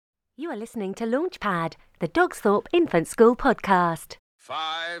You are listening to Launchpad, the Dogsthorpe Infant School podcast.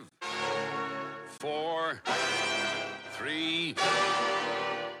 5, 4, 3,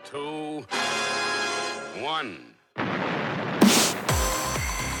 2, 1.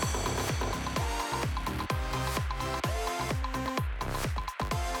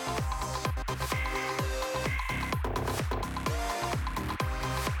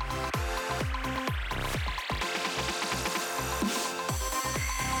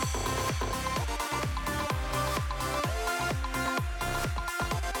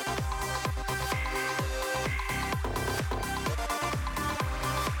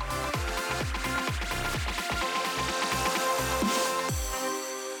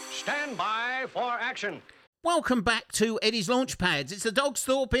 Stand by for action. Welcome back to Eddie's Launchpads. It's the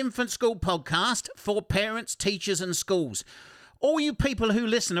Dogsthorpe Infant School podcast for parents, teachers and schools. All you people who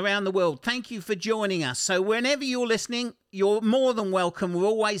listen around the world, thank you for joining us. So whenever you're listening, you're more than welcome. We're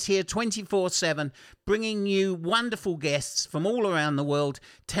always here 24/7, bringing you wonderful guests from all around the world,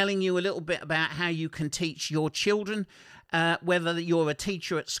 telling you a little bit about how you can teach your children, whether you're a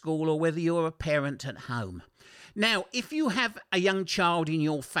teacher at school or whether you're a parent at home. Now, if you have a young child in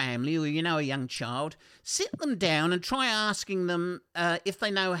your family or you know a young child, sit them down and try asking them if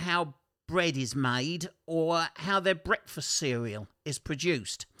they know how bread is made or how their breakfast cereal is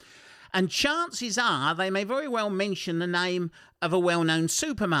produced. And chances are they may very well mention the name of a well-known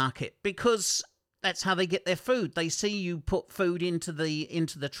supermarket because that's how they get their food. They see you put food into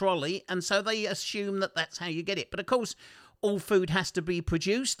the trolley, and so they assume that that's how you get it. But of course, all food has to be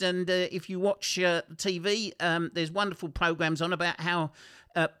produced, and if you watch TV, there's wonderful programs on about how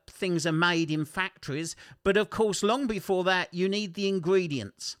things are made in factories. But of course, long before that, you need the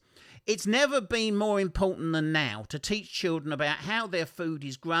ingredients. It's never been more important than now to teach children about how their food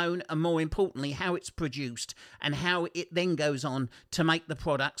is grown and, more importantly, how it's produced and how it then goes on to make the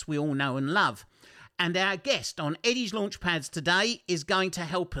products we all know and love. And our guest on Eddie's Launchpads today is going to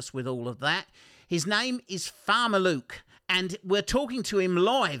help us with all of that. His name is Farmer Luke. And we're talking to him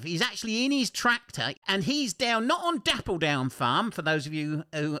live. He's actually in his tractor, and he's down, not on Dappledown Farm, for those of you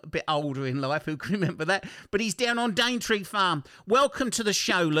who are a bit older in life who can remember that, but he's down on Daintree Farm. Welcome to the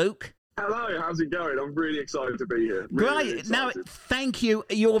show, Luke. Hello, how's it going? I'm really excited to be here. Great. Now, thank you.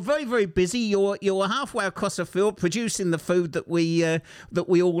 You're very, very busy. You're halfway across the field producing the food that we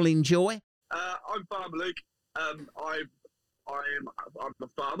all enjoy. I'm Farmer Luke. I'm a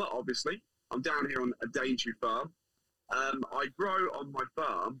farmer, obviously. I'm down here on a Daintree Farm. I grow on my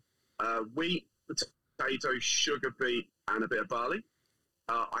farm wheat, potatoes, sugar beet, and a bit of barley.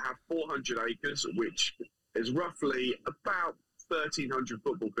 I have 400 acres, which is roughly about 1,300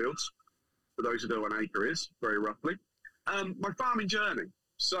 football fields, for those who know what an acre is, very roughly. My farming journey.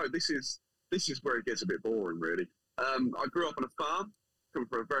 So this is where it gets a bit boring, really. I grew up on a farm, come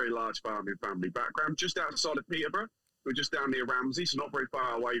from a very large farming family background, just outside of Peterborough. We're just down near Ramsey, so not very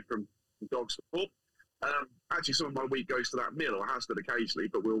far away from Dogsthorpe. Actually, some of my wheat goes to that mill, or has done occasionally,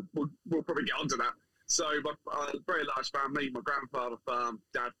 but we'll probably get onto that. So, my very large family. My grandfather farmed,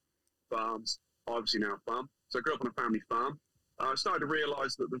 dad farms, obviously now farm. So, I grew up on a family farm. I started to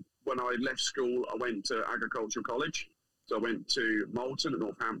realise that when I left school, I went to agricultural college. So, I went to Malton at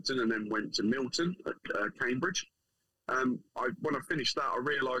Northampton, and then went to Milton at Cambridge. When I finished that, I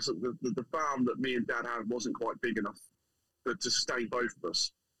realised that the farm that me and dad had wasn't quite big enough to sustain both of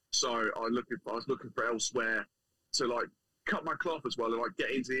us. So I was looking for elsewhere to cut my cloth as well and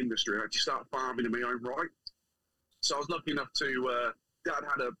get into the industry and actually start farming in my own right. So I was lucky enough to Dad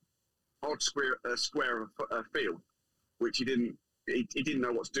had a odd square of a field, which he didn't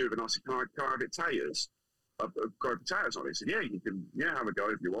know what to do with. And I said, can I have potatoes? I've grown potatoes on it. He said, yeah, you can have a go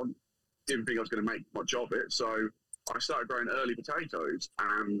if you want. Didn't think I was going to make much of it, so I started growing early potatoes.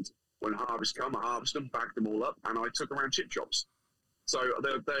 And when harvest come, I harvested them, bagged them all up, and I took around chip shops. So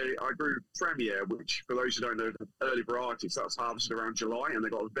I grew Premier, which, for those who don't know, the early varieties, that's harvested around July, and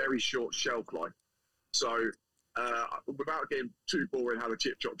they've got a very short shelf life. So without getting too boring how the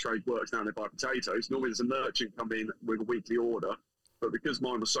chip shop trade works now, they buy potatoes. Normally there's a merchant come in with a weekly order, but because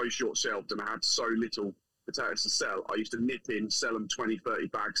mine was so short-shelved and I had so little potatoes to sell, I used to nip in, sell them 20, 30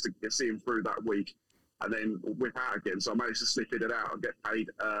 bags to see them through that week, and then whip out again. So I managed to slip in and out and get paid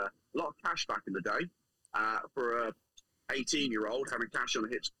a lot of cash back in the day. For a 18-year-old, having cash on the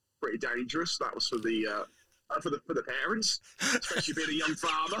hips, pretty dangerous. That was for the parents, especially being a young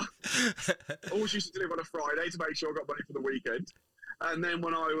farmer. Always used to deliver on a Friday to make sure I got money for the weekend. And then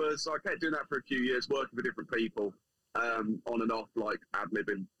when I kept doing that for a few years, working with different people, on and off,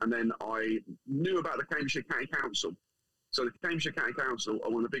 ad-libbing. And then I knew about the Cambridgeshire County Council. So the Cambridgeshire County Council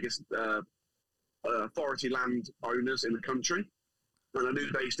are one of the biggest authority land owners in the country. and I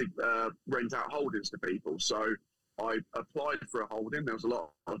knew they used to rent out holdings to people. So I applied for a holding. There was a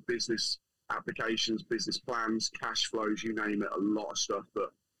lot of business applications, business plans, cash flows, you name it, a lot of stuff that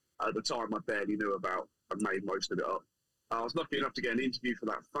at the time I barely knew about. I made most of it up. I was lucky enough to get an interview for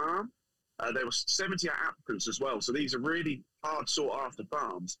that farm. There were 78 applicants as well, so these are really hard sought after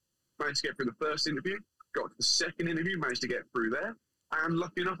farms. Managed to get through the first interview, got to the second interview, managed to get through there, and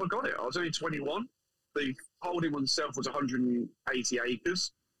lucky enough I got it. I was only 21. The holding itself was 180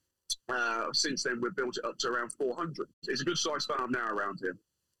 acres. Since then, we've built it up to around 400. It's a good sized farm now around here.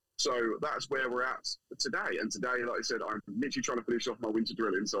 So that's where we're at today. And today, like I said, I'm literally trying to finish off my winter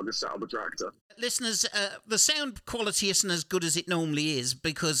drilling, so I just sat on the tractor. Listeners, the sound quality isn't as good as it normally is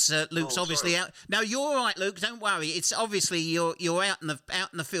because Luke's obviously out. Now you're all right, Luke. Don't worry. It's obviously you're out in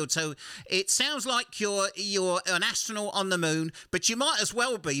the field, so it sounds like you're an astronaut on the moon. But you might as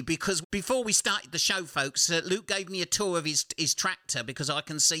well be, because before we started the show, folks, Luke gave me a tour of his tractor because I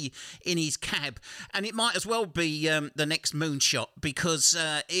can see in his cab, and it might as well be the next moonshot because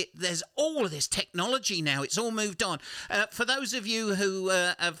there's all of this technology now. It's all moved on. For those of you who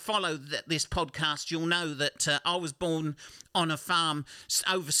have followed this podcast, you'll know that I was born on a farm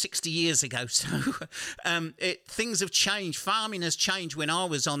over 60 years ago. So things have changed. Farming has changed when I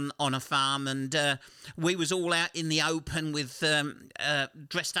was on a farm, and we was all out in the open with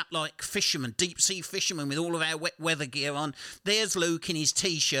dressed up like fishermen, deep sea fishermen, with all of our wet weather gear on. There's Luke in his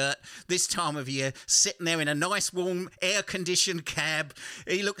T-shirt this time of year, sitting there in a nice warm air-conditioned cab.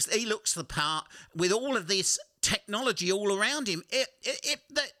 He looks the part with all of this technology all around him.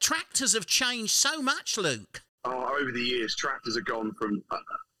 The tractors have changed so much, Luke. Oh, over the years, tractors have gone from,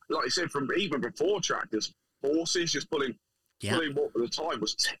 like I said, from even before tractors, horses just pulling what at the time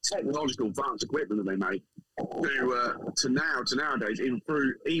was technological advanced equipment that they made, to nowadays,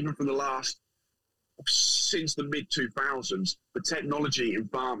 even from the last, since the mid-2000s, the technology in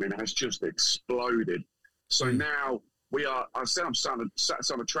farming has just exploded. So now I'm sat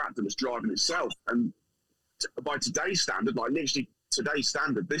on a tractor that's driving itself, and by today's standard, like literally today's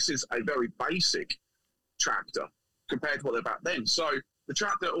standard, this is a very basic tractor compared to what they're back then. So the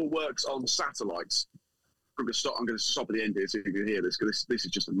tractor all works on satellites. I'm going to stop at the end here so you can hear this, because this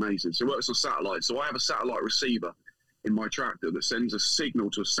is just amazing. So it works on satellites. So I have a satellite receiver in my tractor that sends a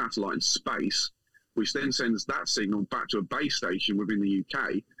signal to a satellite in space, which then sends that signal back to a base station within the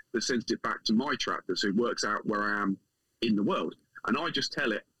UK that sends it back to my tractor. So it works out where I am in the world. And I just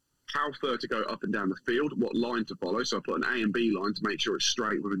tell it how far to go up and down the field, what line to follow. So I put an A and B line to make sure it's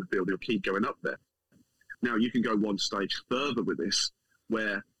straight within the field. It'll keep going up there. Now, you can go one stage further with this,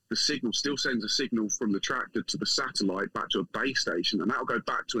 where the signal still sends a signal from the tractor to the satellite back to a base station, and that'll go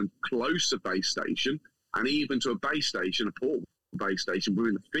back to a closer base station, and even to a base station, a portable base station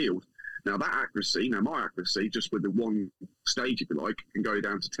within the field. Now, my accuracy, just with the one stage, if you like, can go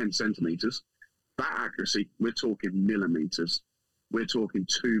down to 10 centimetres. That accuracy, we're talking millimetres. We're talking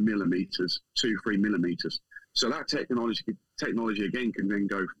 2 millimetres, 3 millimetres. So that technology again can then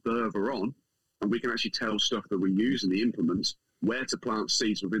go further on, and we can actually tell stuff that we use in the implements where to plant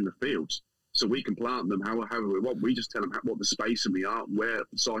seeds within the fields. So we can plant them however we want. We just tell them what the spacing we are, where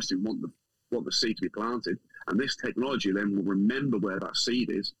precisely we want the seed to be planted. And this technology then will remember where that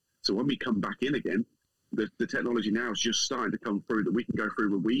seed is. So when we come back in again, the technology now is just starting to come through that we can go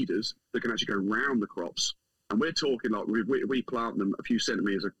through with weeders that can actually go round the crops. And we're talking like we plant them a few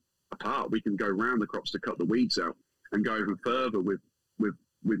centimetres apart. We can go round the crops to cut the weeds out and go even further with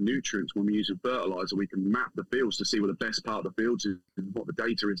nutrients. When we're using fertilizer, we can map the fields to see where the best part of the fields is and what the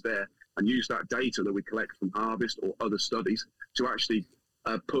data is there, and use that data that we collect from harvest or other studies to actually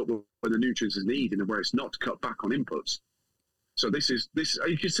put where the nutrients is needed and where it's not, to cut back on inputs. So this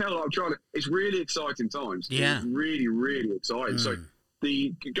you can tell it's really exciting times. Yeah. It's really, really exciting. So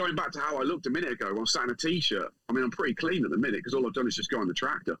going back to how I looked a minute ago, when I sat in a T-shirt, I mean, I'm pretty clean at the minute because all I've done is just go on the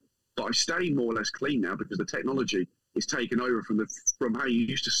tractor. But I stay more or less clean now because the technology is taken over from how you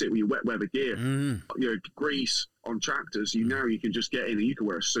used to sit with your wet weather gear, grease on tractors. Now you can just get in and you can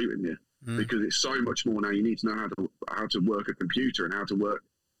wear a suit in here because it's so much more now. You need to know how to work a computer and how to work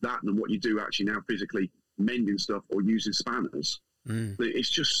that than what you do actually now physically mending stuff or using spanners. It's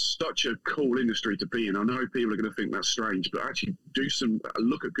just such a cool industry to be in. I know people are going to think that's strange, but actually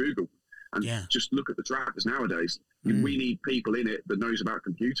look at Google and just look at the tractors nowadays. We need people in it that knows about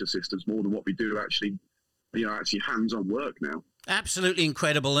computer systems more than what we do actually hands-on work now. Absolutely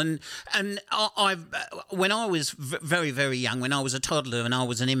incredible, and I've when I was very, very young, when I was a toddler and I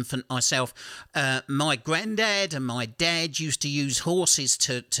was an infant myself, my granddad and my dad used to use horses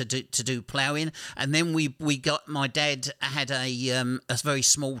to do ploughing, and then my dad had a very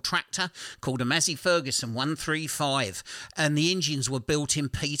small tractor called a Massey Ferguson 135, and the engines were built in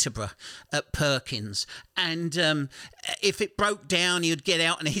Peterborough at Perkins, and if it broke down, you'd get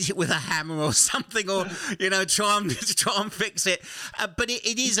out and hit it with a hammer or something, or try and fix it. But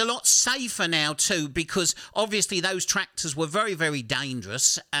it is a lot safer now too, because obviously those tractors were very, very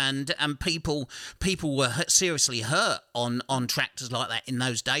dangerous, and people were seriously hurt on tractors like that in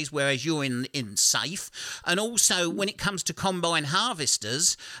those days, whereas you're in safe. And also when it comes to combine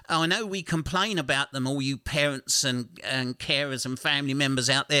harvesters, I know we complain about them, all you parents and carers and family members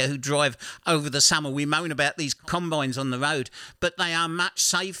out there who drive over the summer. We moan about these combines on the road, but they are much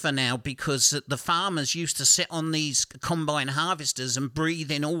safer now, because the farmers used to sit on these combine harvesters and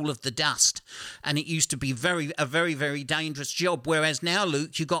breathe in all of the dust, and it used to be a very, very dangerous job, whereas now,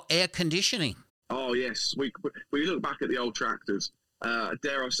 Luke, you've got air conditioning. Oh yes, we look back at the old tractors.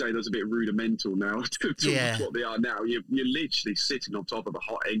 Dare I say, there's a bit rudimental now to what they are now. You're literally sitting on top of a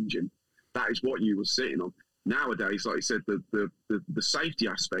hot engine. That is what you were sitting on. Nowadays, like you said, the safety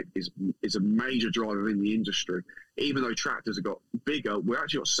aspect is a major driver in the industry. Even though tractors have got bigger, we're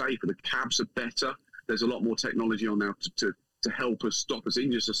actually got safer. The cabs are better. There's a lot more technology on now to help us stop us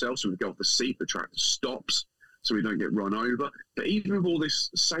injure ourselves. So we go off the seat, the tractor stops, so we don't get run over. But even with all this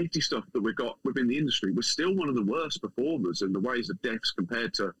safety stuff that we've got within the industry, we're still one of the worst performers in the ways of deaths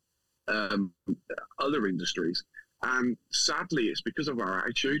compared to other industries. And sadly, it's because of our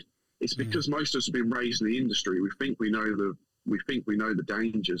attitude. It's because most of us have been raised in the industry. We think we know the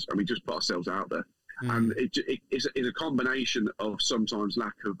dangers, and we just put ourselves out there. And it's a combination of sometimes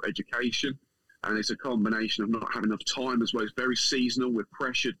lack of education, and it's a combination of not having enough time as well. It's very seasonal. We're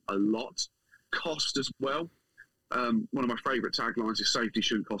pressured a lot. Cost as well. One of my favourite taglines is "Safety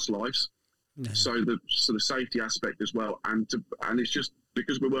shouldn't cost lives." No. So the safety aspect as well, and it's just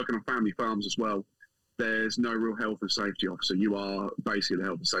because we're working on family farms as well. There's no real health and safety officer. You are basically the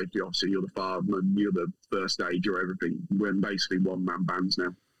health and safety officer. You're the fireman. You're the first aid. You're everything. We're basically one-man bands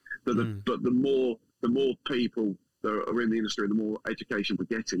now. But the more people that are in the industry, the more education we're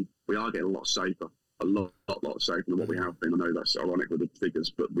getting, we are getting a lot safer. A lot safer than what we have been. I know that's ironic with the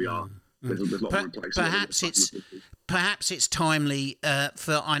figures, but we are. There's a lot more in place. Perhaps it's timely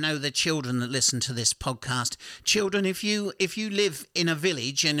for, I know the children that listen to this podcast. Children, if you live in a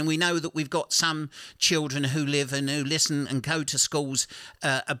village, and we know that we've got some children who live and who listen and go to schools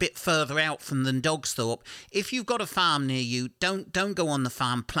a bit further out from than Dogsthorpe. If you've got a farm near you, don't go on the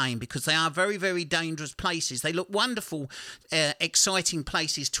farm playing, because they are very, very dangerous places. They look wonderful, exciting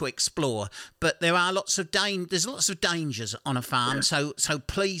places to explore, but there are there's lots of dangers on a farm. Yeah. So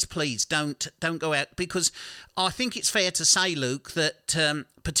please don't go out, because I think it's fair to say, Luke, that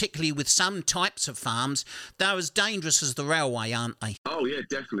particularly with some types of farms, they're as dangerous as the railway, aren't they? Oh yeah,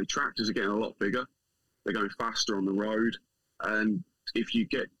 definitely. Tractors are getting a lot bigger. They're going faster on the road, and if you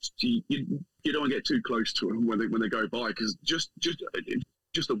don't want to get too close to them when they go by, because just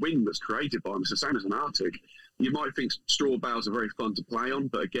the wind that's created by them, it's the same as an Arctic. You might think straw bales are very fun to play on,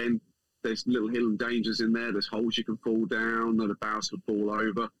 but again, there's little hidden dangers in there. There's holes you can fall down, or the bales can fall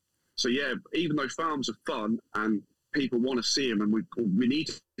over. So yeah, even though farms are fun and people want to see them, and we need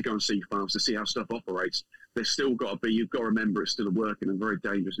to go and see farms to see how stuff operates, there's still got to be, you've got to remember, it's still a working and very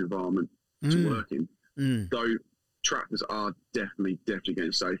dangerous environment to work in. Though tractors are definitely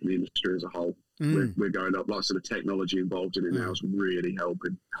getting safe in the industry as a whole. We're going up. Like I said, the technology involved in it now is really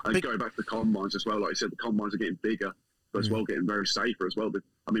helping. And going back to the combines as well, like I said, the combines are getting bigger, but as well getting very safer as well.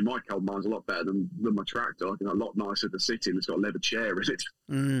 I mean, my combine's a lot better than my tractor. A lot nicer to sit in. It's got a leather chair in it.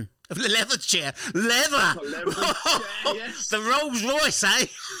 Leather chair. Leather! Chair, yes. The Rolls Royce, eh?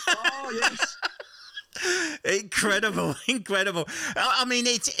 Oh, yes. Incredible. I mean,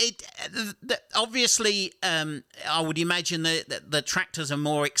 obviously, I would imagine that the tractors are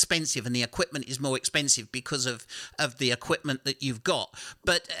more expensive and the equipment is more expensive because of the equipment that you've got.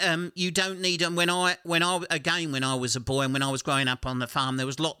 But you don't need them. When I was a boy and when I was growing up on the farm, there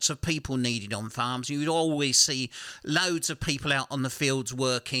was lots of people needed on farms. You would always see loads of people out on the fields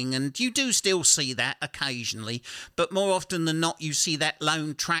working, and you do still see that occasionally. But more often than not, you see that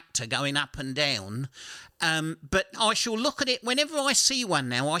lone tractor going up and down. But I shall look at it, whenever I see one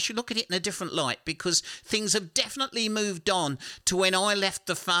now, I shall look at it in a different light, because things have definitely moved on to when I left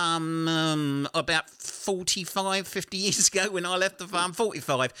the farm about 45, 50 years ago, when I left the farm,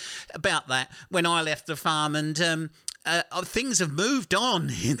 45, about that, when I left the farm, and things have moved on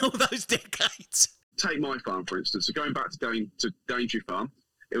in all those decades. take my farm, for instance. So going back to Daintree Farm,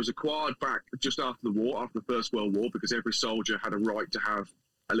 it was acquired back just after the war, after the First World War, because every soldier had a right to have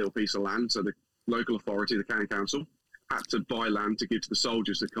a little piece of land. So the local authority, the county council, had to buy land to give to the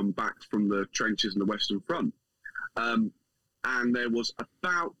soldiers that come back from the trenches in the Western Front. And there was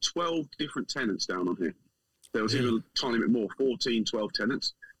about 12 different tenants down on here. There was even a tiny bit more, 14, 12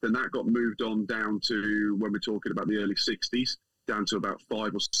 tenants. Then that got moved on down to, when we're talking about the early 60s, down to about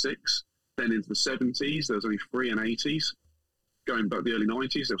 5 or 6. Then into the 70s, there was only 3, and 80s. Going back to the early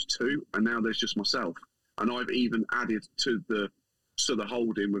 90s, there was 2, and now there's just myself. And I've even added to the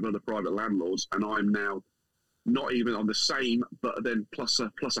holding with other private landlords, and I'm now not even on the same, but then plus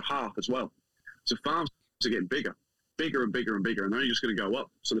a half as well. So farms are getting bigger and bigger and bigger, and they're just going to go up.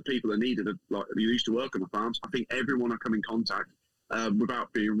 So the people that needed it, like who used to work on the farms, I think everyone I come in contact,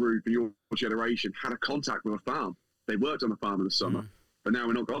 without being rude, for your generation, had a contact with a farm. They worked on the farm in the summer, but now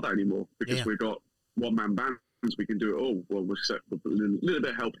we're not got that anymore because we've got one-man bands. We can do it all. Well, except a little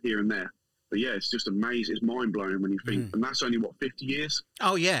bit of help here and there. But yeah, it's just amazing. It's mind-blowing when you think, and that's only, 50 years?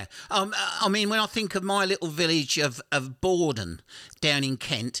 Oh, yeah. I mean, when I think of my little village of Borden down in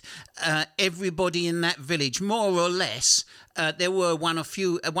Kent, everybody in that village, more or less, there were one or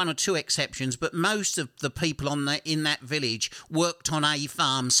two exceptions, but most of the people in that village worked on a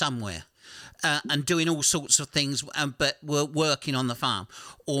farm somewhere. And doing all sorts of things, but were working on the farm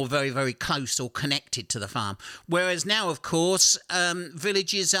or very, very close or connected to the farm. Whereas now, of course,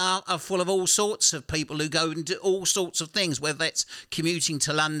 villages are full of all sorts of people who go and do all sorts of things, whether it's commuting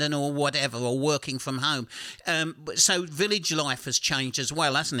to London or whatever, or working from home. So village life has changed as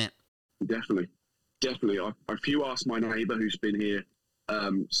well, hasn't it? Definitely. If you ask my neighbour who's been here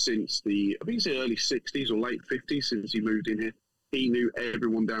since I think it's the early 60s or late 50s, since he moved in here, he knew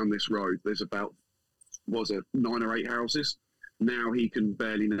everyone down this road. There's about, 9 or 8 houses. Now he can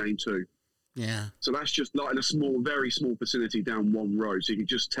barely name 2. Yeah. So that's just like in a very small vicinity down one road. So you can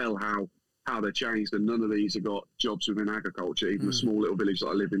just tell how they're changed. And none of these have got jobs within agriculture, even the small little village that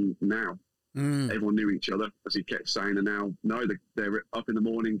I live in now. Everyone knew each other, as he kept saying. And now, no, they're up in the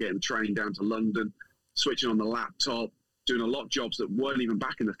morning, getting the train down to London, switching on the laptop, doing a lot of jobs that weren't even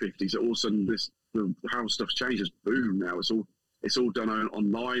back in the 50s. All of a sudden, how stuff's changed is boom now. It's all done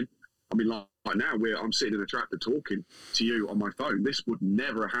online. I mean, like now, I'm sitting in a tractor talking to you on my phone. This would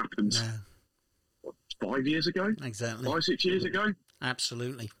never have happened, 5 years ago? Exactly. 5, 6 years ago?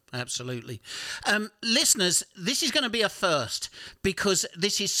 Absolutely. Listeners, this is going to be a first because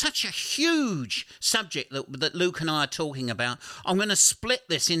this is such a huge subject that Luke and I are talking about. I'm going to split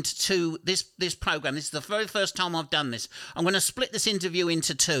this into two, this program. This is the very first time I've done this. I'm going to split this interview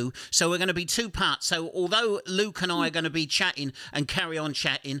into 2. So we're going to be 2 parts. So although Luke and I are going to be chatting and carry on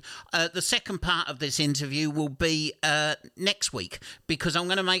chatting, the second part of this interview will be next week because I'm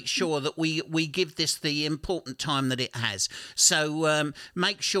going to make sure that we give this the important time that it has. So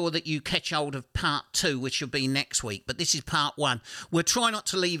make sure that you catch hold of part 2, which will be next week. But this is part 1. We'll try not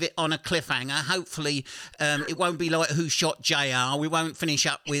to leave it on a cliffhanger. Hopefully, it won't be like Who Shot JR. We won't finish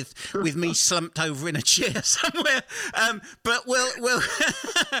up with me slumped over in a chair somewhere. But we'll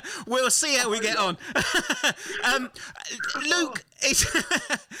we'll see how we get on. Luke, it's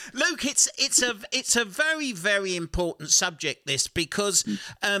a very, very important subject, this, because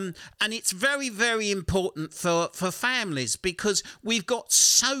and it's very, very important for families because we've got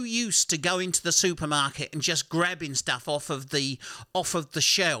so used to going to the supermarket and just grabbing stuff off of the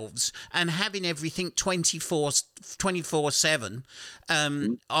shelves and having everything 24/7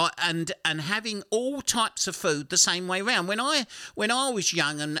 and having all types of food the same way around. When I was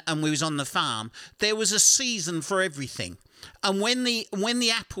young and we was on the farm, there was a season for everything. And when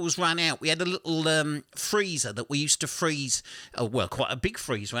the apples ran out, we had a little freezer that we used to freeze. Oh, well, quite a big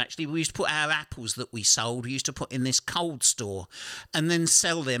freezer, actually. We used to put our apples that we sold, we used to put in this cold store and then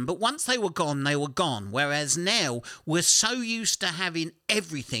sell them. But once they were gone, they were gone. Whereas now we're so used to having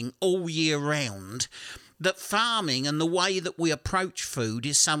everything all year round that farming and the way that we approach food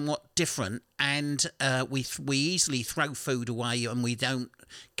is somewhat different, and we easily throw food away and we don't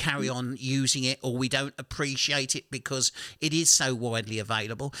carry on using it, or we don't appreciate it because it is so widely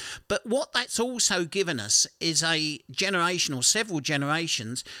available. But what that's also given us is a generation or several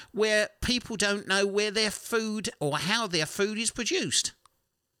generations where people don't know where their food or how their food is produced.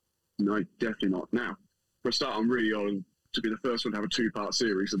 No, definitely not. Now, for a start, I'm really on to be the first one to have a 2-part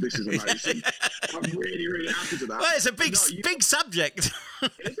series, so this is amazing. I'm really, really happy to that. Well, it's a big subject.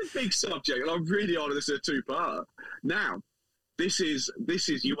 It's a big subject, and I'm really honoured this is a 2-part. Now, this is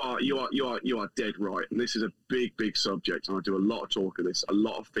you are dead right, and this is a big subject, and I do a lot of talk of this, a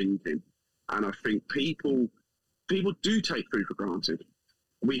lot of thinking, and I think people do take food for granted.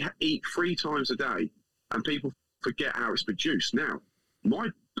 we eat 3 times a day, and people forget how it's produced. Now, my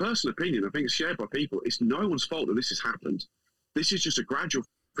personal opinion, I think it's shared by people, it's no one's fault that this has happened. This is just a gradual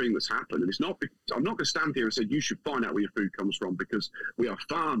thing that's happened, and it's not. I'm not going to stand here and say you should find out where your food comes from, because we are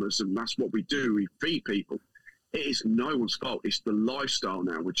farmers and that's what we do. We feed people. It is no one's fault. It's the lifestyle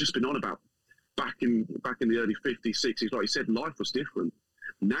now. We've just been on about back in the early 50s, 60s. Like you said, life was different.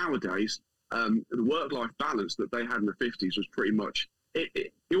 Nowadays, the work-life balance that they had in the 50s was pretty much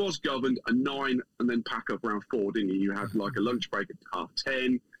it was governed a 9 and then pack up around 4, didn't you? You had like a lunch break at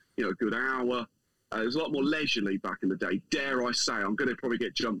 10:30, a good hour. It was a lot more leisurely back in the day. Dare I say, I'm going to probably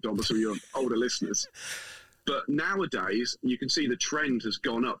get jumped on by some of your older listeners. But nowadays, you can see the trend has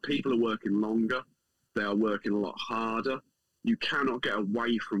gone up. People are working longer. They are working a lot harder. You cannot get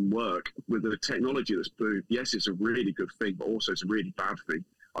away from work with the technology that's moved. Yes, it's a really good thing, but also it's a really bad thing.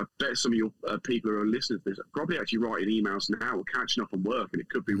 I bet some of your people who are listening to this are probably actually writing emails now or catching up on work, and it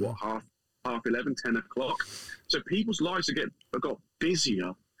could be, half 11, 10 o'clock. So people's lives have got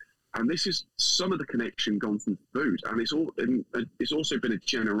busier. And this is some of the connection gone from food, and it's also been a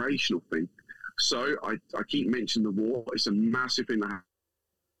generational thing. So I keep mentioning the war. It's a massive thing that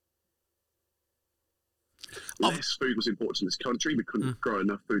less food was important in this country. We couldn't grow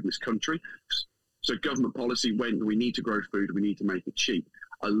enough food in this country. So government policy went, we need to grow food, we need to make it cheap.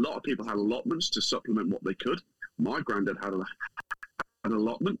 A lot of people had allotments to supplement what they could. My granddad had an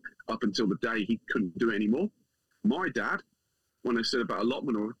allotment up until the day he couldn't do it anymore. My dad, when I said about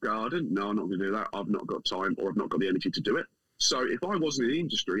allotment or a garden, no, I'm not going to do that. I've not got time, or I've not got the energy to do it. So if I wasn't in the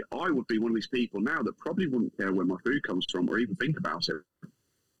industry, I would be one of these people now that probably wouldn't care where my food comes from or even think about it.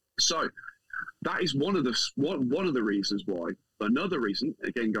 So that is one of the reasons why. Another reason,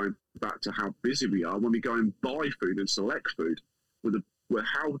 again, going back to how busy we are, when we go and buy food and select food, with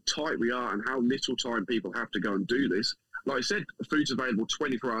how tight we are and how little time people have to go and do this. Like I said, the food's available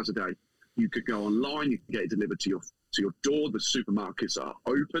 24 hours a day. You could go online, you can get it delivered to your door. The supermarkets are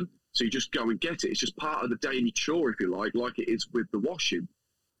open, so you just go and get it. It's just part of the daily chore, if you like it is with the washing.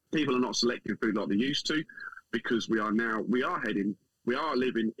 People are not selecting food like they used to, because we are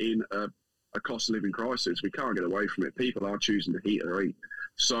living in a cost of living crisis. We can't get away from it. People are choosing to eat or eat.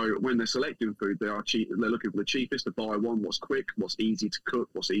 So when they're selecting food, they're looking for the cheapest to buy one, what's quick, what's easy to cook,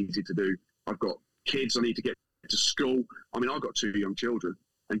 what's easy to do. I've got kids I need to get to school. I mean, I've got 2 young children.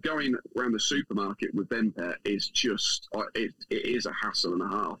 And going around the supermarket with them there is just, it is a hassle and a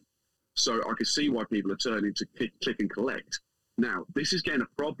half. So I can see why people are turning to click and collect. Now, this is getting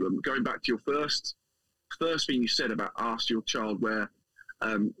a problem. Going back to your first thing you said about ask your child where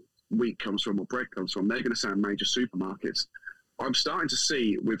wheat comes from or bread comes from, they're going to sound major supermarkets. I'm starting to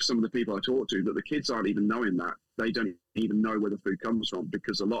see with some of the people I talk to that the kids aren't even knowing that. They don't even know where the food comes from,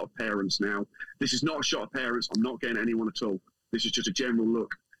 because a lot of parents now, this is not a shot at parents, I'm not getting anyone at all. This is just a general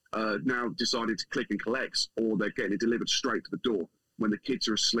look. Now decided to click and collect, or they're getting it delivered straight to the door when the kids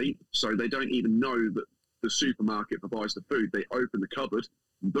are asleep. So they don't even know that the supermarket provides the food. They open the cupboard,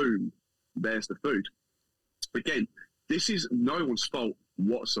 boom, there's the food. Again, this is no one's fault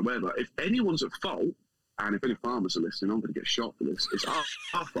whatsoever. If anyone's at fault, and if any farmers are listening, I'm going to get shot for this. It's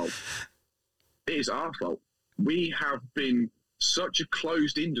our fault. It is our fault. We have been such a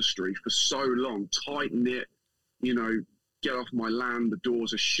closed industry for so long, tight-knit, get off my land, the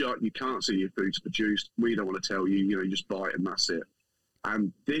doors are shut, you can't see your food's produced, we don't want to tell you, you just buy it and that's it.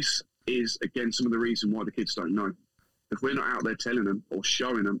 And this is, again, some of the reason why the kids don't know. If we're not out there telling them or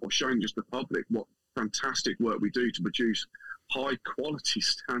showing just the public what fantastic work we do to produce high-quality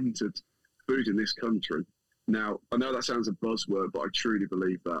standard food in this country. Now, I know that sounds a buzzword, but I truly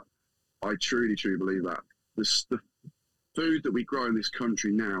believe that. I truly, truly believe that. The food that we grow in this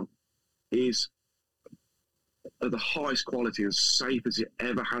country now is of the highest quality and safe as it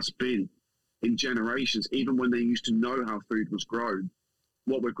ever has been in generations, even when they used to know how food was grown.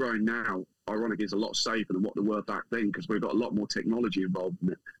 What we're growing now, ironically, is a lot safer than what they were back then, because we've got a lot more technology involved in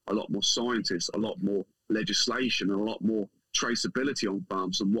it, a lot more scientists, a lot more legislation, and a lot more traceability on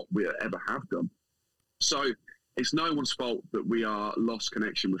farms than what we ever have done. So it's no one's fault that we are lost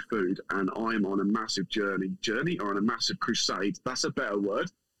connection with food, and I'm on a massive journey or on a massive crusade. That's a better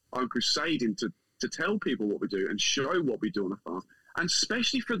word. I'm crusading to tell people what we do and show what we do on a farm, and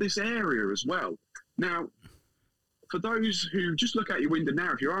especially for this area as well. Now, for those who just look out your window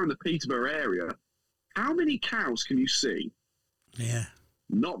now, if you are in the Peterborough area, how many cows can you see? Yeah.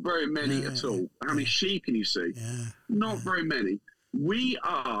 Not very many at all. How many sheep can you see? Yeah. Not very many. We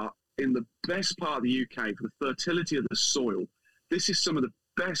are in the best part of the UK for the fertility of the soil. This is some of the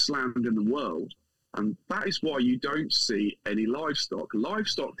best land in the world. And that is why you don't see any livestock.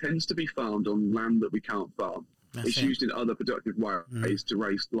 Livestock tends to be farmed on land that we can't farm. It's used in other productive ways to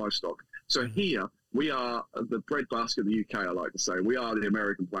raise livestock. So here we are the breadbasket of the UK, I like to say. We are the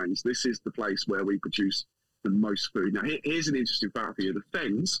American Plains. This is the place where we produce the most food. Now, here's an interesting fact for you. The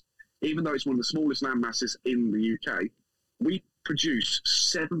Fens, even though it's one of the smallest land masses in the UK, we produce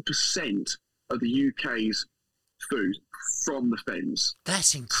 7% of the UK's food from the Fens.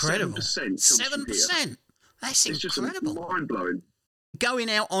 That's incredible. 7%. That's it's incredible. Just mind-blowing.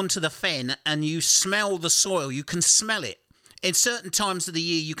 Going out onto the fen and you smell the soil, you can smell it. In certain times of the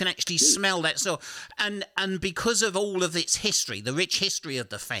year, you can actually smell that soil. And because of all of its history, the rich history of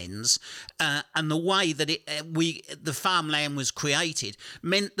the fens, and the way that the farmland was created,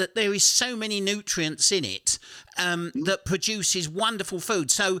 meant that there is so many nutrients in it that produces wonderful food.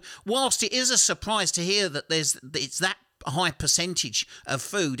 So whilst it is a surprise to hear that it's that high percentage of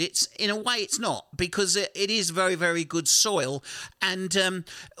food, it's in a way it's not, because it is very, very good soil. And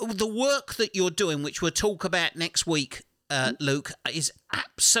the work that you're doing, which we'll talk about next week, Luke, is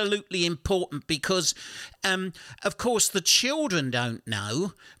absolutely important because, of course, the children don't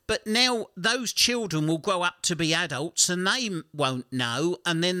know, but now those children will grow up to be adults and they won't know,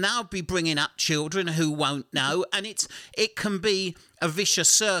 and then they'll be bringing up children who won't know, and it can be a vicious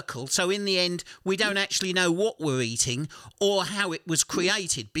circle. So in the end, we don't actually know what we're eating or how it was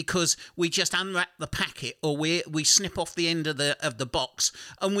created, because we just unwrap the packet, or we snip off the end of the box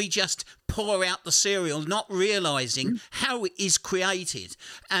and we just pour out the cereal, not realising how it is created.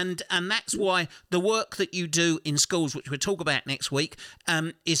 And that's why the work that you do in schools, which we'll talk about next week,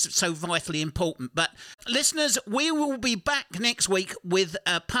 is so vitally important. But listeners, we will be back next week with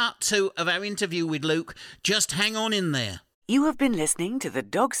part 2 of our interview with Luke. Just hang on in there. You have been listening to the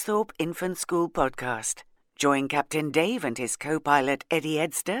Dogsthorpe Infant School podcast. Join Captain Dave and his co-pilot Eddie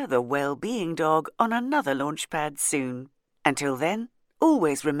Edster, the well-being dog, on another launchpad soon. Until then,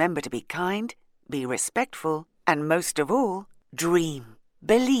 always remember to be kind, be respectful, and most of all, dream,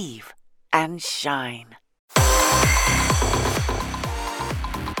 believe, and shine.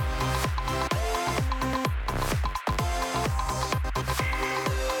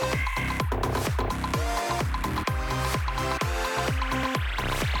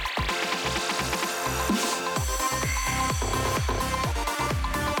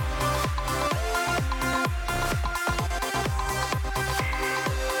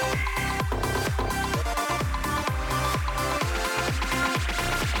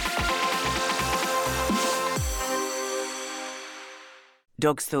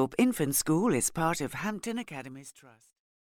 Dogsthorpe Infant School is part of Hampton Academies Trust.